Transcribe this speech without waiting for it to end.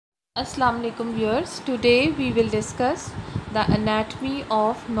Assalamu alaikum viewers. Today we will discuss the anatomy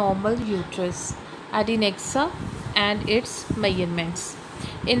of normal uterus, adnexa and its measurements.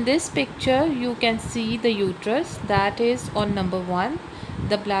 In this picture you can see the uterus, that is on number 1,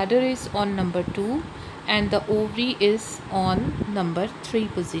 the bladder is on number 2 and the ovary is on number 3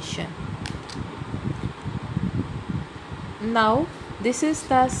 position. Now this is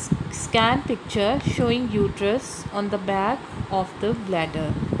the scan picture showing uterus on the back of the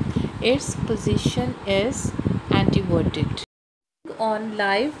bladder. Its position is anteverted. On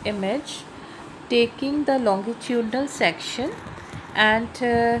live image, taking the longitudinal section, and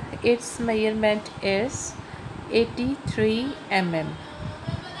its measurement is 83 mm,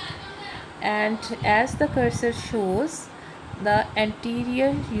 and as the cursor shows, the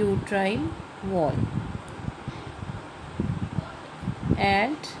anterior uterine wall,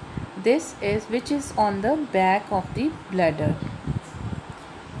 and this is which is on the back of the bladder,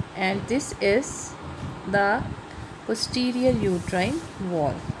 and this is the posterior uterine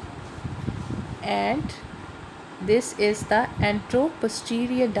wall, and this is the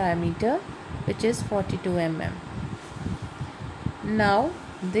anteroposterior diameter, which is 42 mm. Now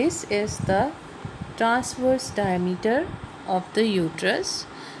this is the transverse diameter of the uterus,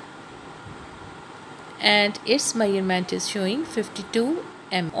 and its measurement is showing 52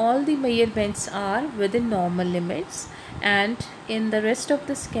 mm. All the measurements are within normal limits, and in the rest of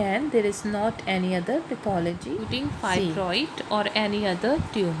the scan there is not any other pathology, including fibroid or any other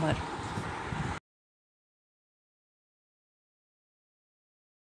tumor.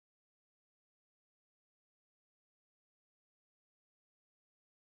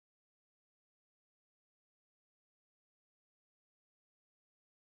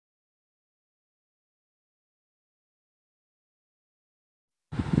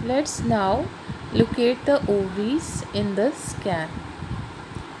 Let's now locate the ovaries in the scan.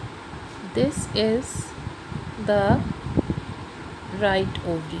 This is the right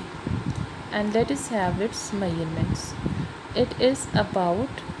ovary, and let us have its measurements. It is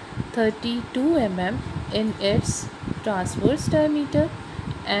about 32 mm in its transverse diameter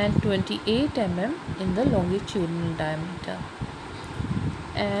and 28 mm in the longitudinal diameter.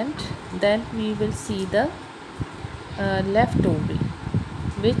 And then we will see the left ovary,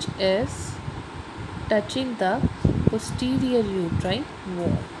 which is touching the posterior uterine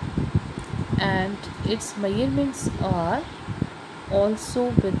wall, and its measurements are also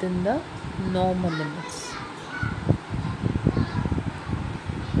within the normal limits.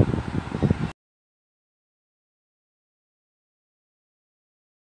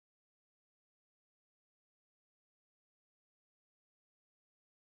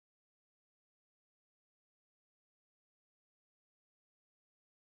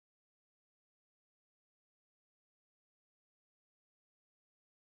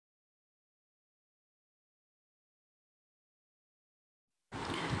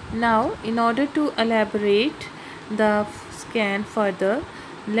 Now, in order to elaborate the scan further,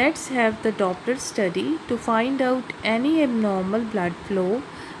 let's have the Doppler study to find out any abnormal blood flow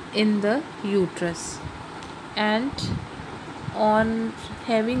in the uterus. And on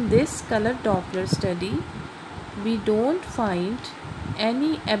having this color Doppler study, we don't find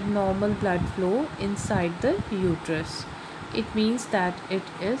any abnormal blood flow inside the uterus. It means that it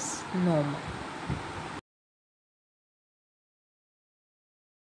is normal.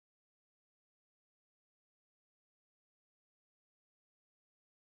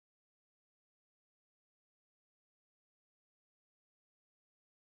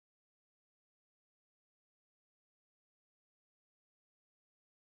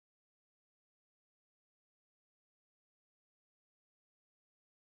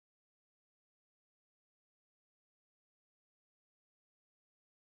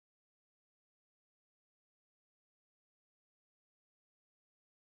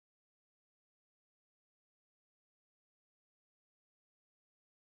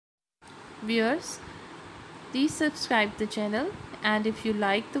 Viewers, please subscribe the channel, and if you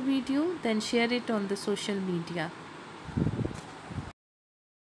like the video, then share it on the social media.